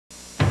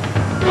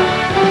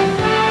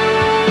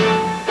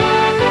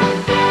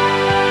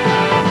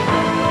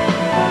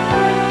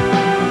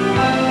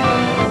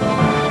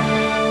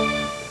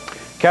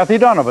Kathy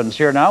Donovan's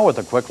here now with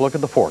a quick look at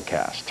the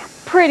forecast.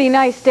 Pretty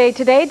nice day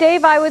today,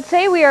 Dave. I would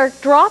say we are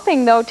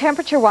dropping, though,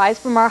 temperature-wise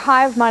from our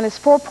high of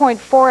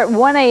 -4.4 at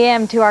 1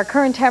 a.m. to our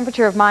current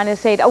temperature of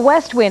 -8. A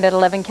west wind at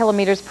 11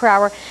 kilometers per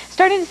hour.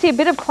 Starting to see a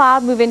bit of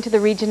cloud move into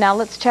the region now.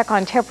 Let's check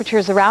on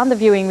temperatures around the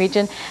viewing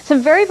region.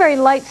 Some very, very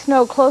light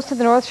snow close to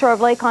the north shore of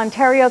Lake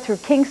Ontario through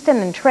Kingston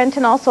and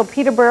Trenton, also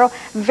Peterborough.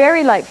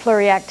 Very light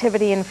flurry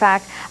activity, in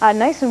fact.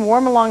 Nice and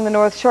warm along the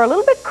north shore. A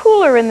little bit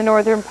cooler in the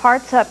northern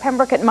parts.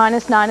 Pembroke at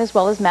 -9 as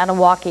well as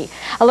Maniwaki.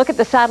 A look at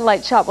the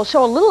satellite shot will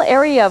show a little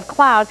area of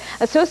cloud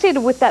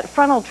associated with that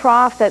frontal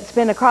trough that's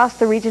been across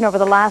the region over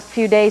the last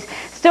few days.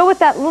 Still with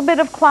that little bit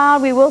of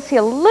cloud, we will see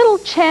a little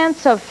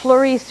chance of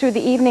flurries through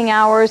the evening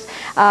hours.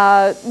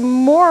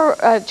 More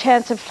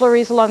chance of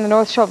flurries along the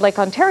north shore of Lake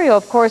Ontario,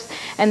 of course.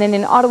 And then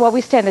in Ottawa,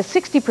 we stand a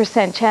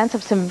 60% chance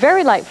of some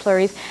very light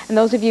flurries. And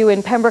those of you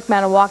in Pembroke,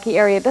 Maniwaki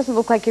area, it doesn't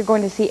look like you're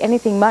going to see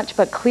anything much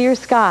but clear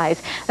skies.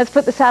 Let's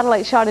put the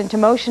satellite shot into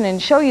motion and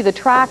show you the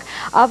track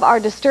of our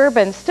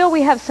disturbance. Still,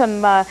 we have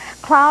some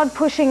cloud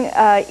pushing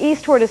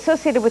eastward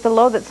associated with the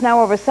low that's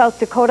now over South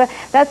Dakota.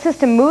 That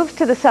system moves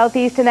to the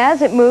southeast, and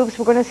as it moves,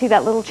 we're going to see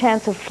that little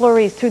chance of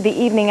flurries through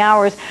the evening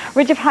hours.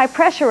 Ridge of high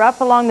pressure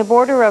up along the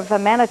border of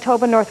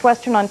Manitoba,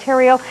 northwestern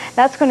Ontario.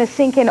 That's going to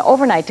sink in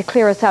overnight to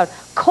clear us out.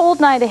 Cold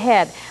night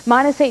ahead.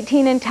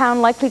 -18 in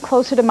town, likely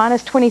closer to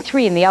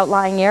 -23 in the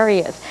outlying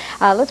areas.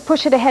 Let's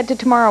push it ahead to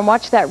tomorrow and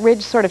watch that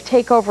ridge sort of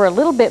take over a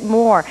little bit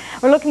more.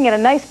 We're looking at a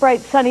nice,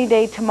 bright, sunny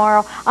day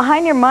tomorrow. A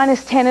high near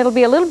 -10. It'll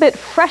be a little bit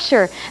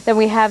fresher than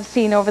we have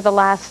seen over the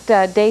last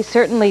day,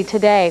 certainly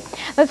today.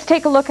 Let's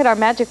take a look at our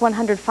Magic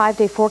 100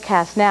 5-day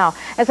forecast now.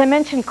 As I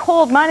mentioned,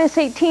 cold,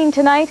 -18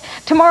 tonight.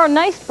 Tomorrow,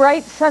 nice,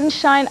 bright,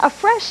 sunshine, a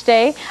fresh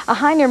day, a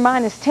high near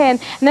 -10.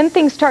 And then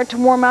things start to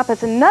warm up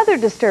as another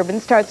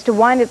disturbance starts to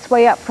wind its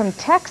way up from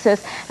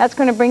Texas. That's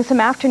going to bring some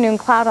afternoon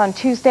cloud on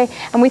Tuesday,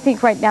 and we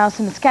think right now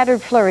some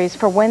scattered flurries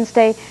for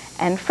Wednesday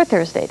and for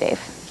Thursday, Dave.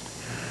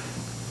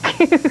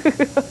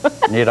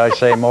 Need I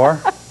say more?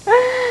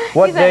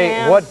 What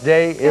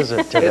day is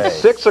it today? It's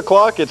 6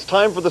 o'clock. It's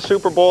time for the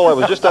Super Bowl. I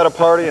was just at a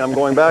party. I'm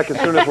going back as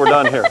soon as we're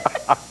done here.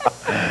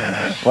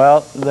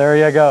 Well, there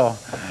you go.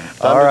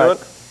 Time to do it?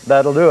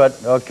 That'll do it.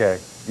 Okay.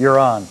 You're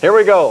on. Here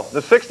we go.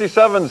 The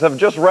 67s have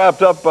just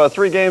wrapped up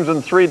 3 games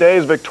in 3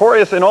 days.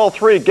 Victorious in all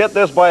 3. Get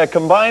this, by a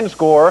combined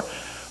score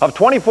of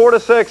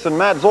 24-6. And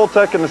Matt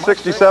Zoltek and the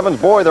 67s,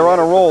 boy, they're on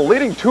a roll.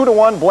 Leading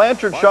 2-1.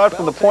 Blanchard's shot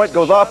from the point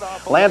goes off.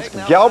 Lance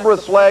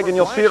Galbraith's flag, and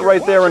you'll see it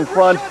right there in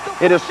front.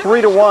 It is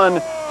 3-1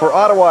 for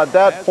Ottawa at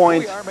that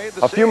point.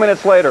 A few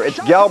minutes later, it's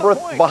Galbraith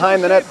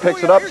behind the net,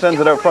 picks it up,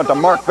 sends it out front to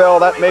Mark Bell.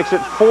 That makes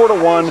it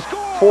 4-1.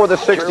 For the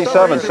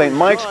 67. St.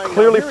 Mike's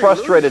clearly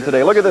frustrated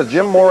today. Look at this,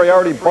 Jim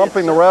Moriarty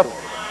bumping the ref.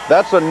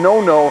 That's a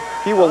no-no.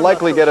 He will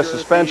likely get a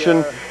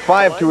suspension.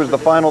 5-2 is the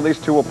final. These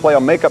two will play a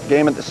makeup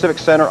game at the Civic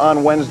Center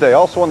on Wednesday.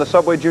 Also on the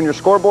Subway Junior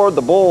scoreboard,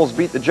 the Bulls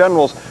beat the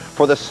Generals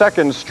for the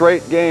 2nd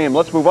straight game.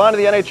 Let's move on to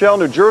the NHL.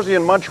 New Jersey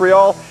and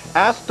Montreal.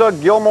 Ask Doug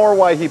Gilmour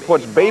why he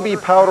puts baby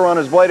powder on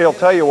his blade. He'll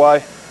tell you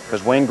why,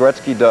 because Wayne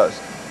Gretzky does.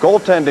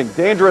 Goaltending,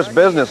 dangerous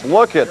business.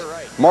 Look at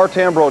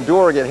Martin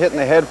Brodeur get hit in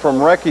the head from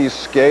Recky's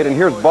skate, and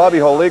here's Bobby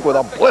Holik with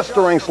a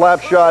blistering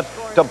slap shot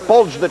to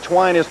bulge the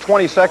twine. His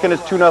 22nd is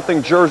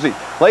 2-0 Jersey.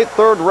 Late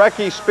third,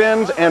 Recky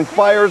spins and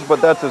fires,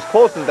 but that's as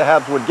close as the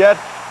Habs would get.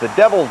 The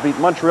Devils beat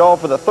Montreal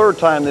for the 3rd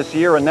time this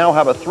year and now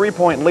have a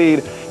 3-point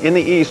lead in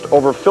the East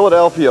over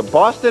Philadelphia.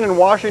 Boston and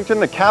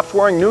Washington, the Caps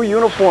wearing new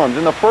uniforms.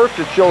 In the first,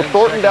 it's Joe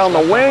Thornton down the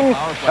wing,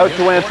 out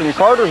to Anson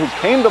Carter, who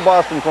came to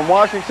Boston from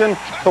Washington.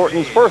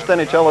 Thornton's first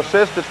NHL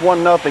assist, it's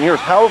 1-0. Here's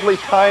Housley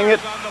tying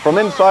it from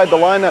inside the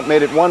line. That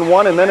made it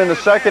 1-1. And then in the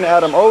second,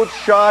 Adam Oates'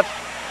 shot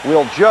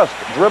will just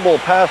dribble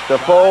past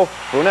Defoe.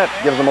 Brunette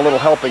gives him a little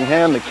helping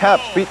hand. The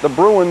Caps beat the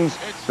Bruins.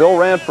 Bill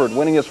Ranford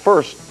winning his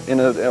first in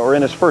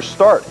his first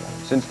start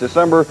since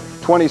December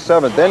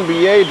 27th.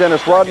 NBA,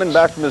 Dennis Rodman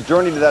back from his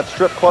journey to that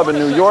strip club in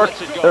New York.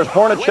 There's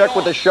Hornacek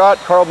with a shot.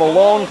 Karl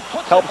Malone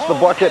helps the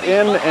bucket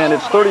in, and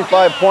it's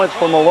 35 points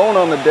for Malone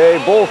on the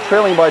day. Bulls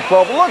trailing by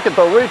 12. Look at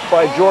the reach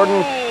by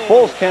Jordan.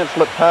 Bulls can't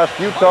slip past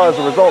Utah. As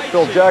a result,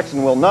 Phil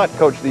Jackson will not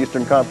coach the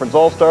Eastern Conference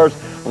All-Stars.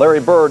 Larry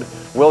Bird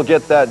will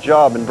get that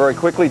job. And very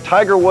quickly,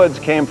 Tiger Woods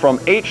came from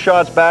 8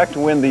 shots back to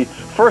win the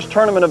first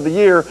tournament of the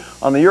year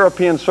on the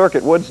European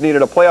circuit. Woods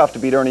needed a playoff to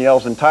beat Ernie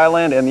Els in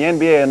Thailand, and the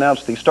NBA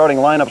announced the starting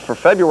lineups for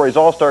February's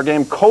All-Star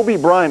game. Kobe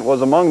Bryant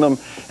was among them,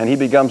 and he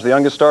becomes the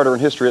youngest starter in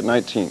history at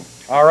 19.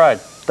 All right.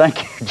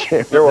 Thank you,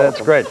 Jim. You're welcome.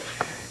 That's great.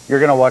 You're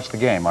going to watch the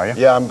game, are you?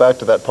 Yeah, I'm back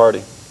to that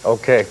party.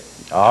 Okay.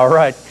 All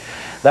right.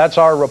 That's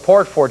our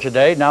report for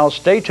today. Now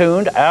stay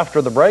tuned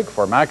after the break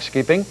for Max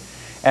Keeping,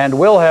 and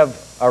we'll have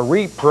a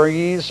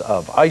reprise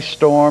of Ice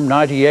Storm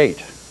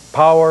 98.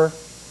 Power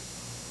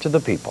to the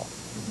people.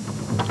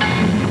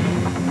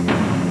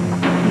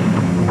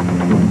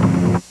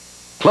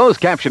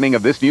 Closed captioning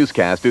of this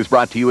newscast is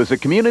brought to you as a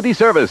community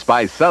service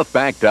by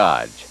Southbank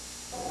Dodge.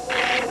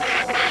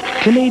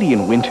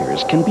 Canadian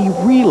winters can be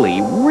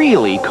really,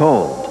 really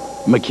cold.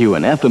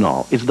 McEwen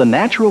Ethanol is the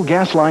natural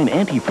gas line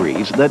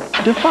antifreeze that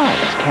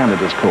defies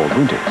Canada's cold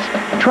winters.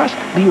 Trust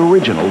the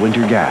original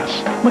winter gas,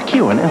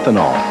 McEwen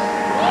Ethanol.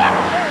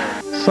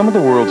 Some of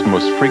the world's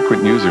most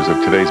frequent users of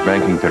today's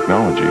banking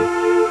technology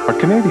are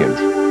Canadians.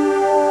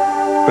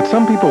 But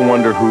some people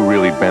wonder who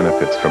really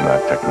benefits from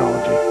that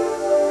technology.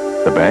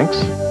 The banks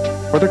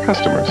or their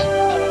customers?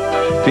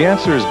 The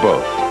answer is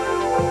both.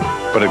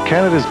 But at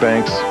Canada's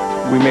banks,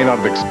 we may not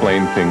have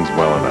explained things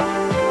well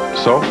enough.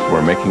 So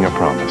we're making a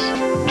promise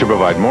to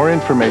provide more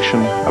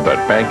information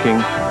about banking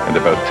and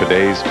about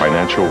today's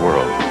financial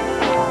world.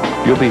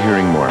 You'll be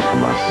hearing more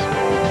from us.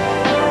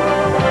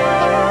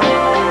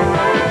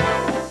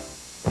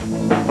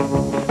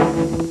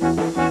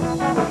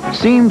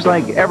 Seems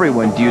like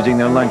everyone's using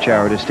their lunch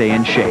hour to stay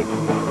in shape.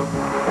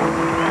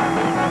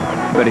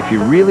 But if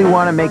you really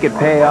want to make it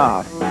pay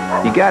off,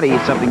 you gotta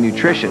eat something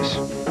nutritious.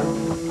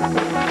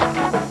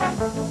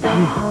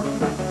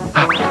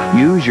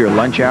 Use your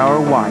lunch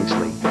hour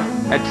wisely.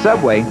 At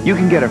Subway, you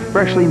can get a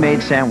freshly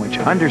made sandwich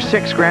under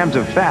 6 grams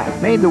of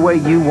fat made the way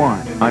you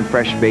want on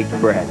fresh baked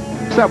bread.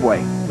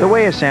 Subway, the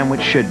way a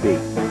sandwich should be.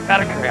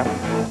 Gotta grab.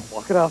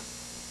 Walk it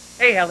off.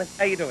 Hey, Helen,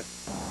 how you doing?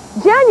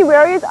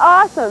 January is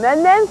awesome,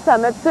 and then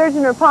some at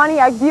Surgeon or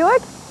Pontiac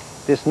Buick.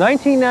 This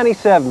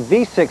 1997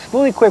 V6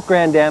 fully equipped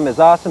Grand Am is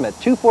awesome at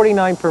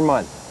 $249 per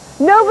month.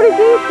 Nobody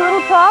beats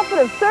little profit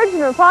of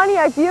Surgeon or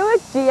Pontiac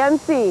Buick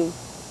GMC.